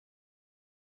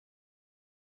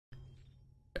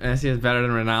Messi is better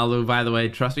than Ronaldo, by the way.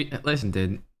 Trust me. Listen,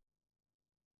 dude.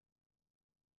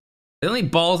 The only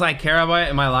balls I care about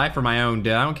in my life are my own,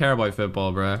 dude. I don't care about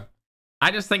football, bro.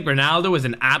 I just think Ronaldo is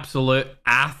an absolute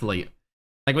athlete.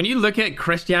 Like, when you look at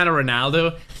Cristiano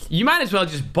Ronaldo, you might as well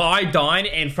just bow down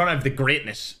in front of the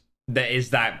greatness that is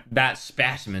that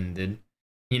specimen, dude.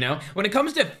 You know? When it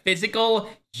comes to physical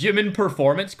human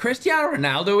performance, Cristiano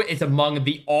Ronaldo is among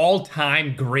the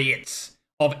all-time greats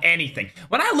of anything.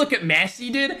 When I look at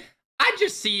Messi, dude, I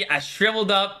just see a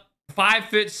shriveled up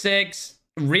 5'6",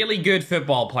 really good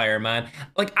football player, man.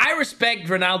 Like, I respect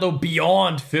Ronaldo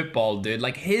beyond football, dude.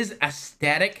 Like, his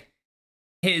aesthetic,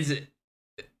 his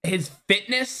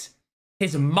fitness,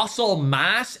 his muscle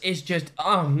mass is just,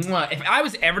 oh, mwah. If I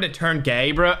was ever to turn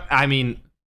gay, bro, I mean...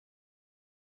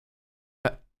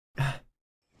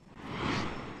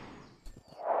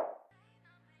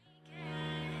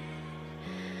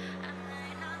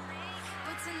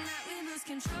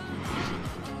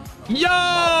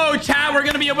 Yo, chat, we're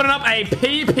gonna be opening up a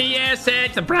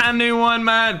PPSX, a brand new one,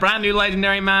 man. Brand new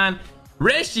legendary, man.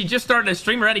 Rish, you just started a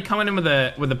stream already, coming in with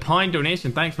a pound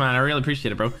donation. Thanks, man. I really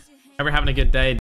appreciate it, bro. Hope you're having a good day.